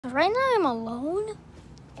Right now I'm alone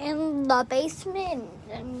in the basement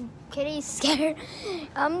and Kitty's scared.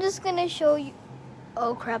 I'm just gonna show you.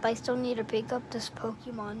 Oh crap, I still need to pick up this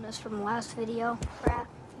Pokemon that's from last video. Crap.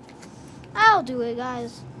 I'll do it,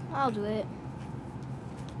 guys. I'll do it.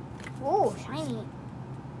 Oh, shiny.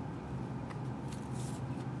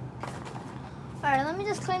 Alright, let me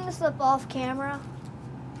just clean this up off camera.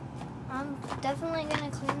 I'm definitely gonna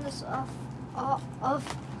clean this off.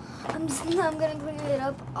 I'm gonna clean it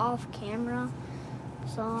up off camera.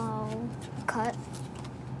 So, cut.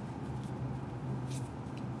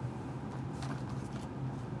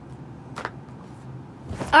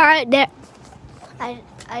 All right, there. I'm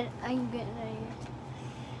getting it.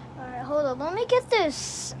 All right, hold on. Let me get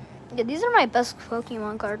this. Yeah, these are my best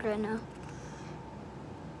Pokemon cards right now.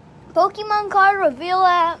 Pokemon card reveal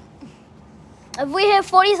at. If we hit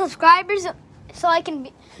 40 subscribers, so I can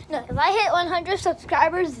be. No, if I hit 100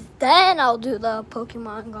 subscribers, then I'll do the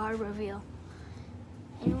Pokemon card reveal.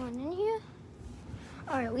 Anyone in here?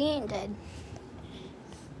 All right, we ain't dead.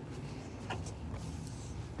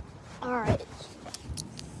 All right.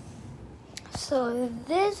 So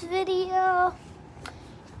this video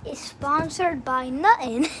is sponsored by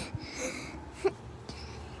nothing.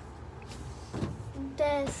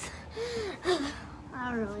 I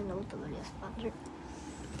don't really know what the video is sponsored.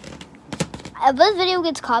 If this video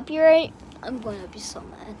gets copyright, I'm going to be so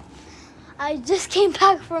mad. I just came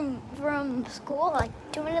back from school like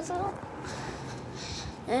 2 minutes ago.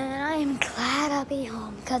 And I am glad I'll be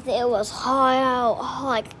home because it was hot out.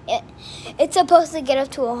 Like it's supposed to get up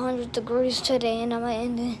to 100 degrees today, and I'm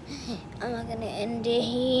not gonna end it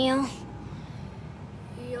here.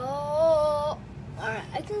 Yo, all right,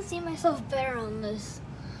 I can see myself better on this.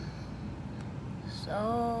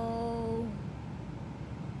 So,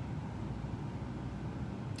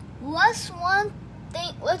 what's one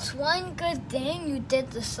good thing you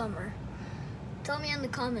did this summer? Tell me in the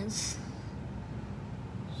comments.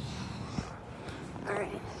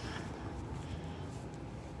 Alright.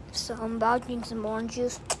 So I'm about to drink some orange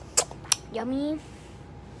juice. Yummy.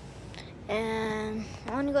 And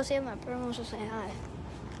I want to go see if my parents wants to say hi.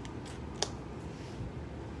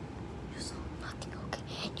 You saw nothing,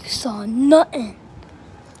 okay? You saw nothing.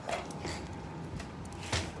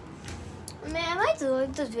 Man, I might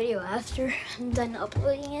delete this video after I'm done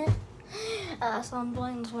uploading it. So I'm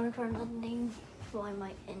doing this one for nothing. So I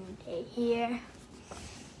might end it here.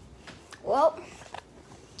 Well,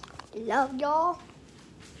 love y'all,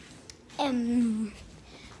 and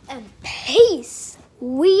peace.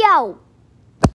 We out.